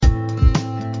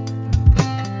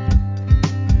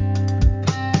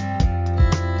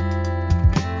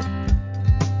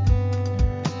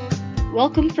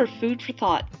Welcome for Food for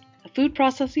Thought, a food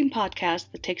processing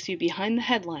podcast that takes you behind the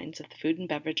headlines of the food and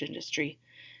beverage industry.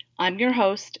 I'm your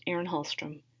host, Erin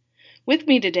Hallstrom. With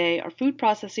me today are Food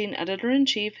Processing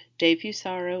Editor-in-Chief Dave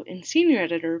Fusaro and Senior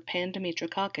Editor Pam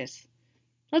Dimitrakakis.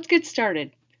 Let's get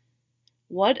started.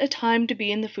 What a time to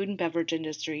be in the food and beverage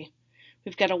industry.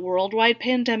 We've got a worldwide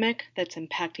pandemic that's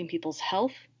impacting people's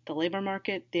health, the labor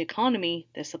market, the economy,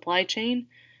 the supply chain,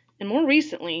 and more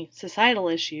recently, societal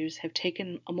issues have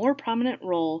taken a more prominent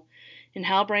role in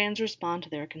how brands respond to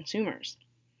their consumers.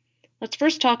 Let's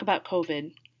first talk about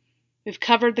COVID. We've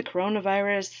covered the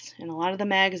coronavirus in a lot of the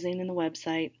magazine and the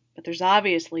website, but there's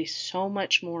obviously so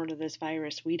much more to this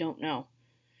virus we don't know.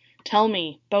 Tell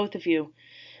me, both of you,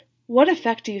 what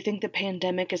effect do you think the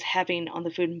pandemic is having on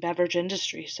the food and beverage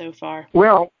industry so far?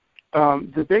 Well,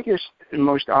 the biggest and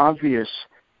most obvious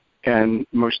and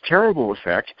most terrible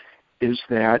effect is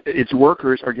that its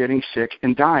workers are getting sick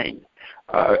and dying.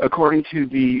 According to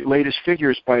the latest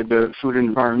figures by the Food and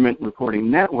Environment Reporting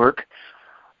Network,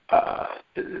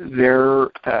 there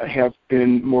have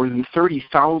been more than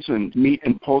 30,000 meat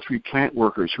and poultry plant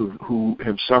workers who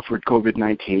have suffered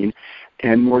COVID-19,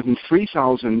 and more than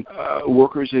 3,000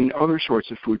 workers in other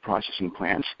sorts of food processing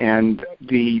plants. And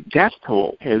the death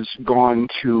toll has gone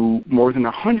to more than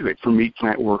 100 for meat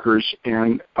plant workers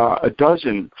and a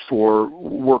dozen for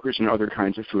workers in other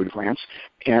kinds of food plants.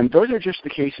 And those are just the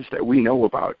cases that we know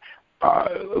about.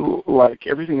 Like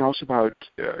everything else about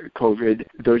COVID,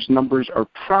 those numbers are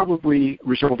probably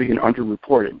resulting in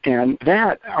underreporting. And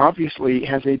that obviously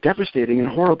has a devastating and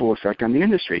horrible effect on the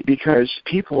industry because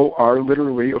people are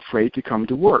literally afraid to come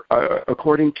to work.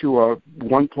 According to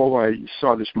one poll I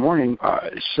saw this morning,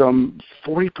 some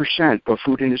 40% of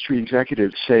food industry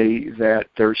executives say that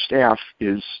their staff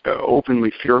is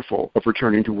openly fearful of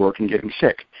returning to work and getting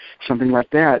sick. Something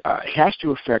like that has to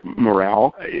affect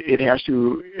morale. It has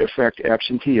to affect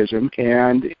absenteeism,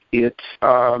 and it's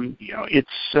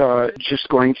just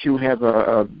going to have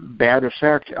a bad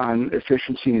effect on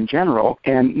efficiency in general,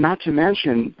 and not to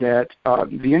mention that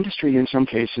the industry in some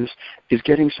cases is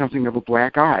getting something of a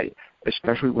black eye,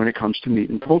 especially when it comes to meat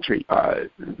and poultry.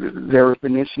 There have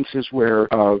been instances where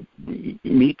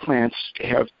meat plants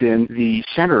have been the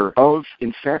center of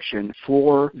infection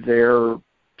for their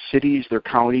cities, their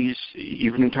counties,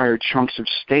 even entire chunks of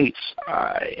states.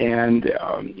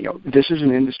 This is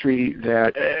an industry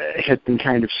that had been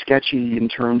kind of sketchy in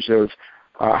terms of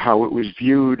how it was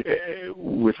viewed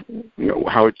with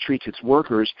how it treats its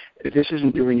workers. This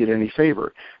isn't doing it any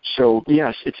favor. So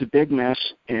yes, it's a big mess,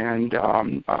 and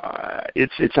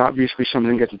it's obviously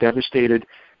something that's devastated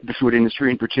the food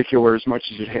industry in particular as much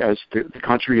as it has the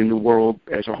country and the world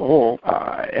as a whole,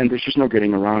 and there's just no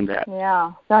getting around that.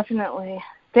 Yeah, definitely.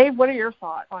 Dave, what are your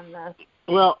thoughts on this?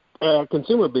 Well,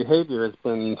 consumer behavior has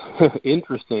been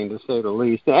interesting, to say the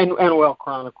least, and well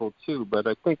chronicled, too. But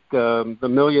I think the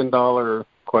 $1 million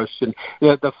question,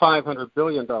 the $500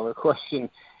 billion question,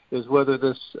 is whether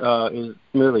this is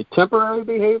merely temporary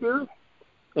behavior,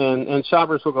 and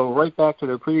shoppers will go right back to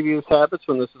their previous habits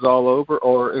when this is all over,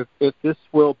 or if this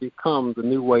will become the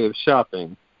new way of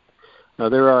shopping. Now,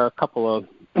 there are a couple of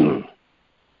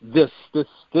This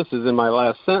is in my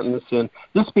last sentence, and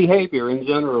this behavior in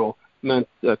general meant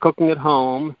cooking at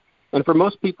home, and for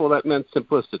most people that meant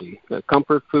simplicity,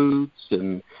 comfort foods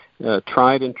and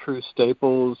tried and true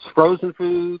staples, frozen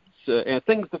foods, and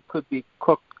things that could be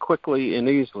cooked quickly and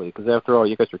easily, because after all,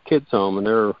 you got your kids home and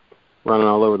they're running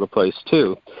all over the place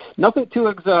too. Nothing too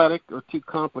exotic or too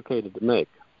complicated to make.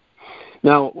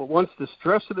 Now, once the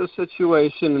stress of the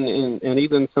situation and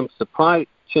even some supply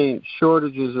chain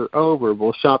shortages are over,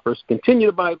 will shoppers continue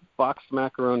to buy boxed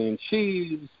macaroni and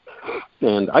cheese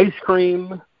and ice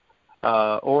cream,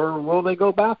 or will they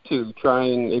go back to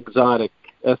trying exotic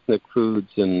ethnic foods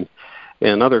and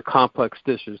other complex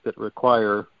dishes that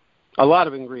require a lot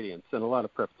of ingredients and a lot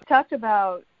of prep? You talked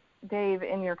about, Dave,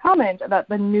 in your comment about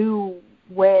the new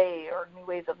way or new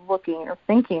ways of looking or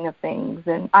thinking of things,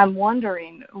 and I'm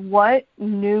wondering what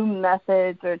new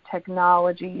methods or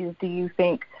technologies do you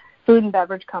think food and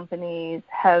beverage companies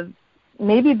have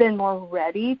maybe been more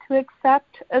ready to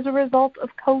accept as a result of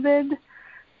COVID,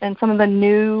 and some of the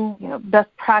new, best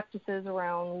practices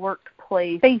around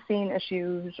workplace facing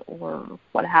issues or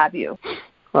what have you?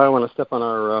 I want to step on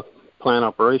our plant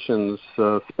operations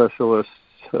specialist's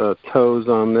toes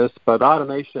on this, but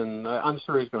automation, I'm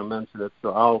sure he's going to mention it,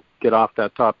 so I'll get off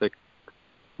that topic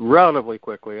relatively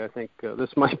quickly. I think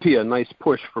this might be a nice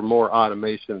push for more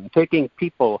automation, taking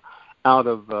people out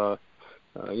of,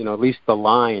 at least the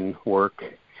line work.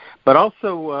 But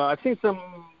also, I've seen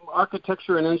some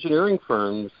architecture and engineering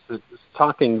firms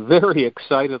talking very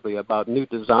excitedly about new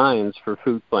designs for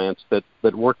food plants that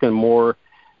work in more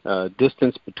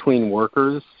distance between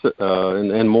workers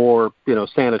and more,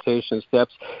 sanitation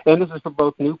steps. And this is for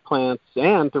both new plants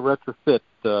and to retrofit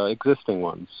existing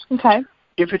ones. Okay.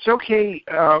 If it's okay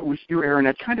with you, Aaron,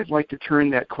 I'd kind of like to turn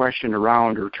that question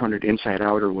around or turn it inside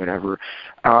out or whatever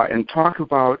and talk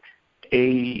about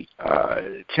a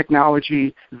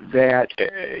technology that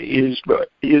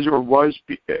is or was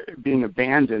being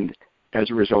abandoned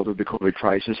as a result of the COVID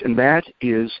crisis, and that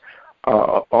is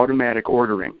automatic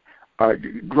ordering.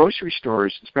 Grocery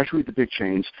stores, especially the big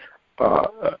chains,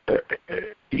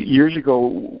 years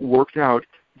ago worked out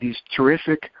these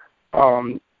terrific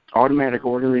automatic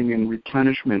ordering and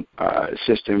replenishment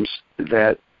systems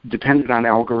that depended on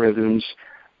algorithms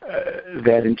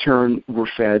that in turn were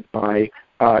fed by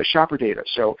shopper data.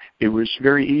 So it was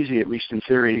very easy, at least in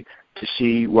theory, to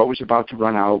see what was about to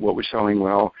run out, what was selling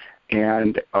well,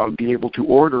 and be able to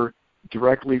order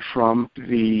directly from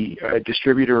the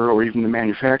distributor or even the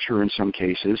manufacturer in some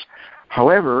cases.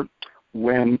 However,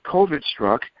 when COVID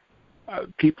struck,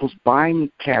 people's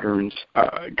buying patterns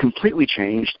completely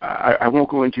changed. I won't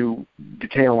go into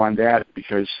detail on that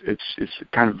because it's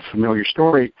kind of a familiar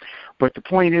story, but the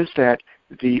point is that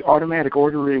the automatic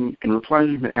ordering and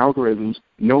replenishment algorithms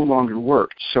no longer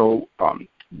worked. So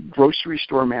grocery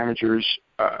store managers,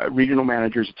 regional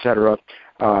managers, etc.,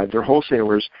 their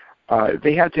wholesalers,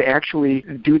 they had to actually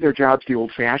do their jobs the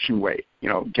old-fashioned way.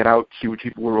 Get out, see what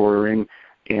people were ordering,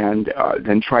 and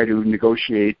then try to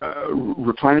negotiate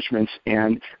replenishments.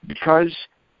 And because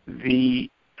the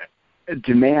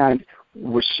demand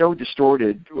was so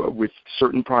distorted with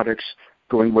certain products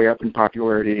going way up in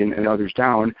popularity and others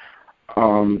down,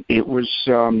 it was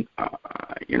a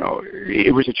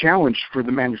challenge for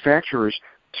the manufacturers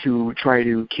to try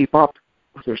to keep up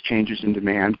with those changes in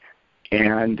demand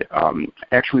and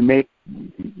actually make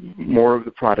more of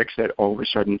the products that all of a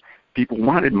sudden people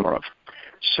wanted more of.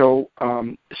 So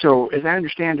as I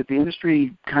understand it, the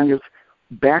industry kind of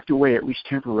backed away, at least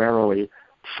temporarily,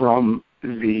 from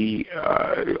the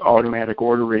automatic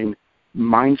ordering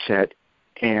mindset.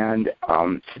 And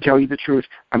to tell you the truth,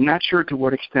 I'm not sure to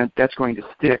what extent that's going to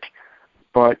stick,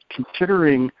 but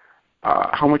considering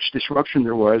how much disruption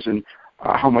there was and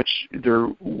how much there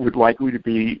would likely to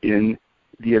be in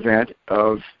the event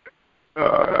of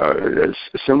a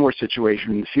similar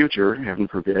situation in the future, heaven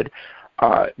forbid,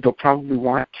 they'll probably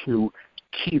want to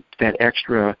keep that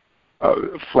extra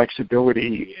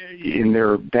flexibility in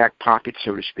their back pocket,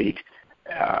 so to speak.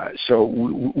 So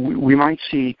we might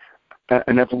see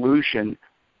an evolution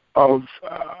of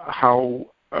how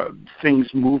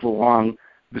things move along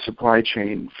the supply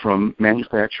chain from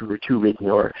manufacturer to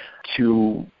retailer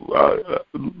to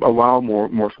allow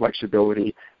more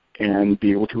flexibility and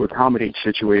be able to accommodate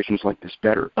situations like this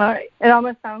better. It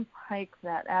almost sounds like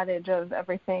that adage of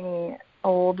everything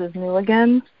old is new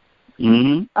again.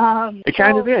 Mm-hmm. It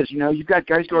kind of is. You've got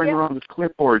guys going around with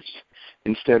clipboards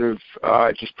instead of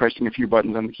just pressing a few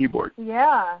buttons on the keyboard.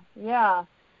 Yeah.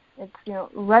 It's,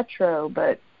 retro,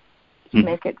 but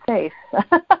make it safe.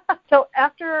 So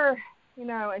after,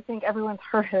 I think everyone's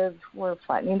heard of we're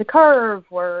flattening the curve,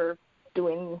 we're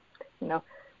doing,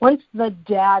 once the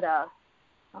data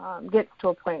gets to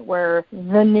a point where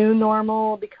the new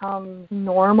normal becomes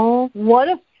normal, what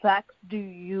effects do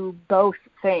you both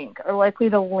think are likely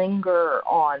to linger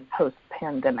on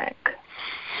post-pandemic?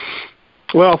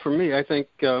 Well, for me, I think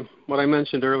what I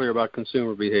mentioned earlier about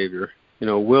consumer behavior,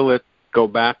 will it go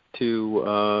back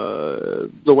to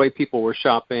the way people were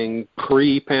shopping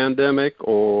pre-pandemic,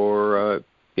 or,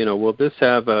 will this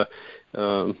have a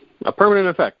permanent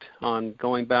effect on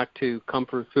going back to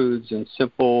comfort foods and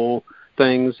simple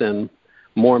things and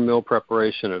more meal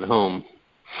preparation at home?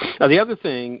 Now, the other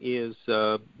thing is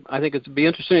I think it'd be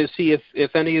interesting to see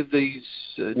if any of these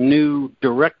new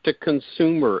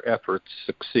direct-to-consumer efforts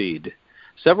succeed.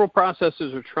 Several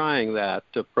processors are trying that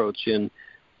approach in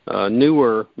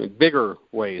newer, bigger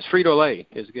ways. Frito-Lay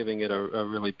is giving it a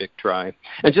really big try.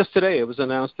 And just today it was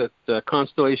announced that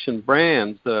Constellation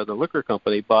Brands, the liquor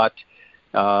company, bought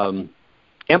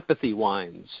Empathy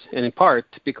Wines, and in part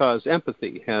because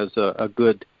Empathy has a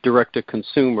good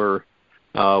direct-to-consumer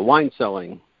wine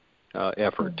selling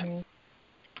effort. Mm-hmm.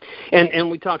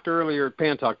 And we talked earlier,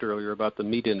 Pan talked earlier about the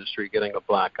meat industry getting a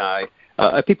black eye.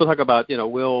 People talk about,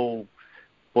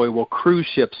 will cruise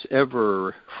ships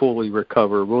ever fully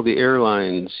recover? Will the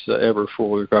airlines ever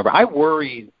fully recover? I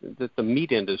worry that the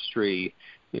meat industry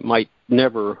might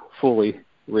never fully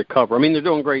recover. I mean, they're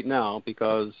doing great now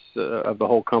because of the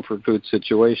whole comfort food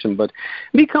situation, but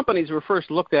meat companies were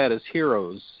first looked at as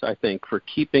heroes, I think, for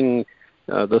keeping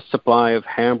the supply of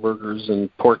hamburgers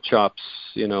and pork chops,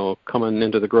 coming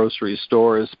into the grocery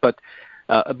stores. But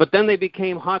then they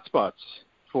became hotspots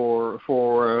for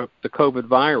the COVID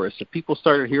virus. And people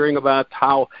started hearing about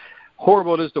how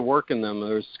horrible it is to work in them.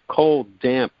 There's cold,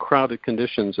 damp, crowded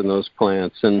conditions in those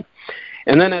plants. And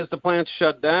then as the plants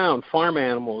shut down, farm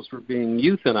animals were being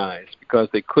euthanized because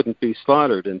they couldn't be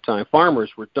slaughtered in time. Farmers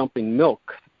were dumping milk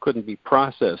that couldn't be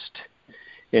processed.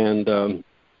 And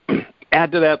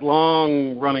add to that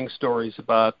long-running stories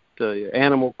about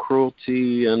animal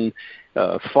cruelty and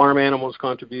farm animals'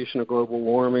 contribution to global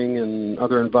warming and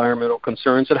other environmental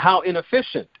concerns, and how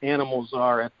inefficient animals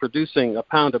are at producing a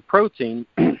pound of protein.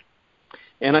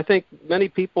 And I think many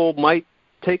people might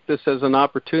take this as an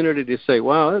opportunity to say,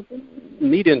 well, the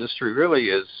meat industry really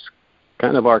is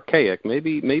kind of archaic.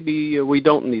 Maybe we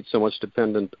don't need so much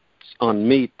dependence on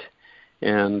meat,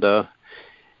 and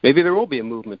maybe there will be a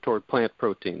movement toward plant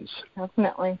proteins.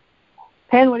 Definitely.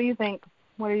 Penn, what do you think?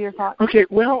 What are your thoughts? Okay,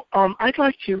 well, I'd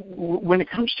like to, when it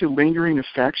comes to lingering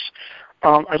effects,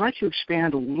 I'd like to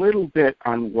expand a little bit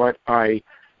on what I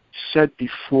said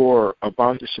before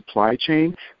about the supply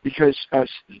chain, because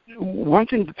one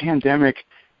thing the pandemic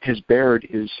has bared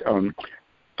is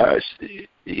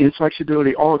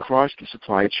inflexibility all across the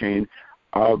supply chain,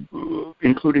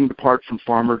 including the part from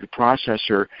farmer to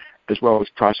processor, as well as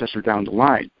processor down the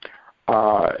line.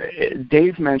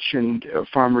 Dave mentioned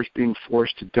farmers being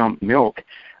forced to dump milk,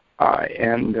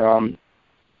 and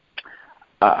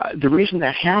the reason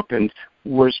that happened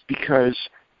was because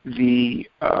the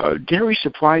dairy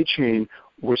supply chain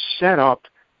was set up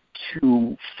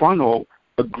to funnel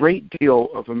a great deal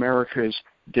of America's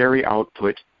dairy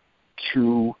output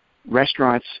to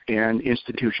restaurants and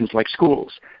institutions like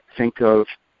schools. Think of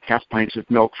half pints of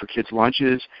milk for kids'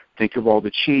 lunches. Think of all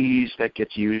the cheese that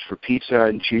gets used for pizza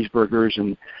and cheeseburgers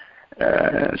and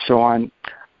so on.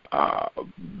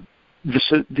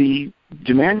 The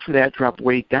demand for that dropped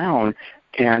way down,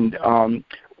 and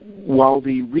while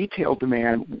the retail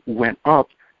demand went up,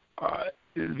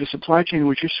 the supply chain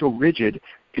was just so rigid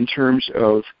in terms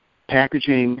of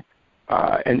packaging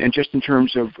and just in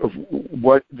terms of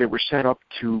what they were set up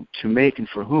to make and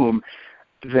for whom,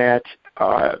 that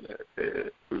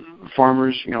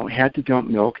farmers, had to dump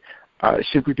milk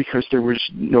simply because there was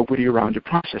nobody around to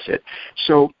process it.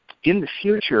 So in the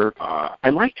future, I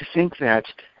like to think that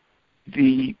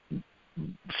the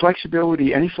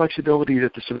flexibility, any flexibility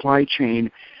that the supply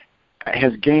chain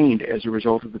has gained as a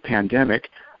result of the pandemic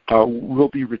will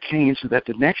be retained, so that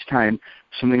the next time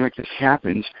something like this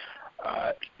happens,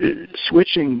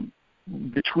 switching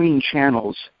between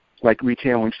channels like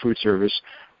retail and food service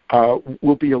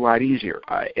will be a lot easier.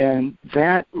 And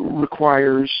that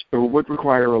requires, or would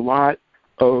require, a lot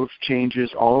of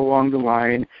changes all along the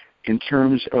line in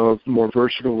terms of more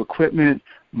versatile equipment,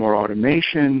 more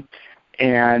automation,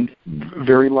 and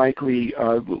very likely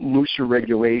looser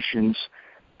regulations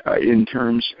in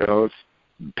terms of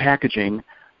packaging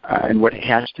and what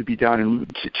has to be done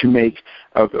to make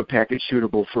a package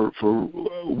suitable for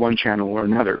one channel or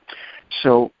another.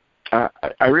 So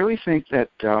I really think that,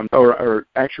 or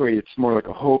actually it's more like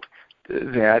a hope,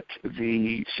 that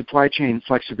the supply chain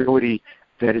flexibility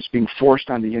that is being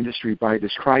forced on the industry by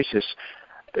this crisis,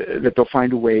 that they'll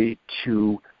find a way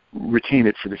to retain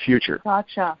it for the future.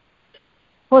 Gotcha.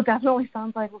 Well, it definitely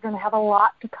sounds like we're going to have a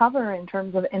lot to cover in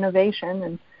terms of innovation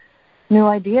and new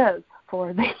ideas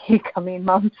for the coming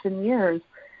months and years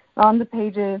on the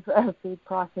pages of Food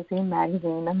Processing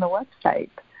Magazine and the website.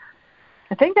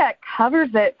 I think that covers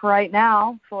it for right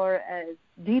now, for as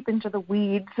deep into the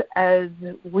weeds as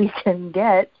we can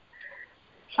get.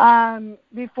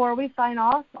 Before we sign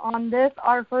off on this,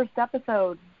 our first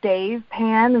episode, Dave,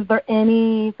 Pan, is there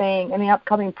anything, any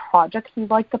upcoming projects you'd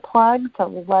like to plug to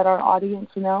let our audience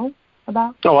know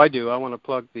about? Oh, I do. I want to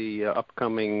plug the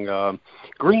upcoming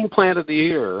Green Plant of the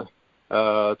Year.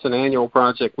 It's an annual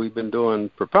project we've been doing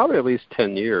for probably at least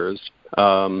 10 years.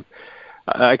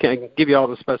 I can't give you all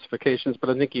the specifications, but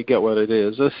I think you get what it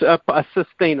is. A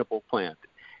sustainable plant.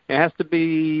 It has to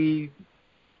be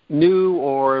new,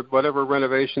 or whatever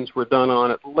renovations were done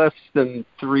on it, less than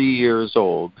 3 years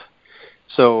old.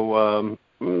 So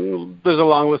there's a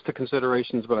long list of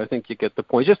considerations, but I think you get the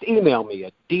point. Just email me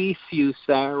at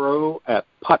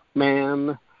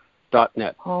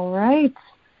dfusaro@putman.net. All right.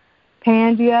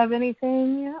 Pan, do you have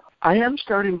anything yet? I am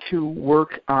starting to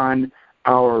work on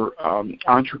our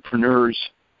entrepreneurs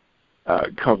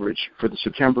coverage for the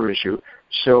September issue.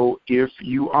 So if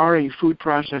you are a food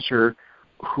processor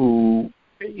who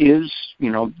is,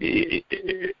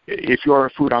 if you are a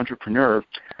food entrepreneur,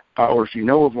 or if you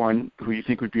know of one who you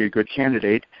think would be a good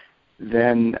candidate,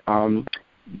 then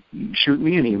shoot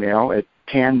me an email at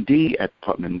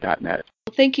candy@putnam.net.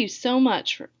 Well, thank you so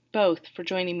much both for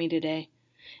joining me today.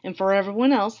 And for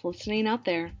everyone else listening out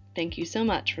there, thank you so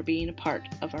much for being a part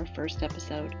of our first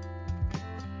episode.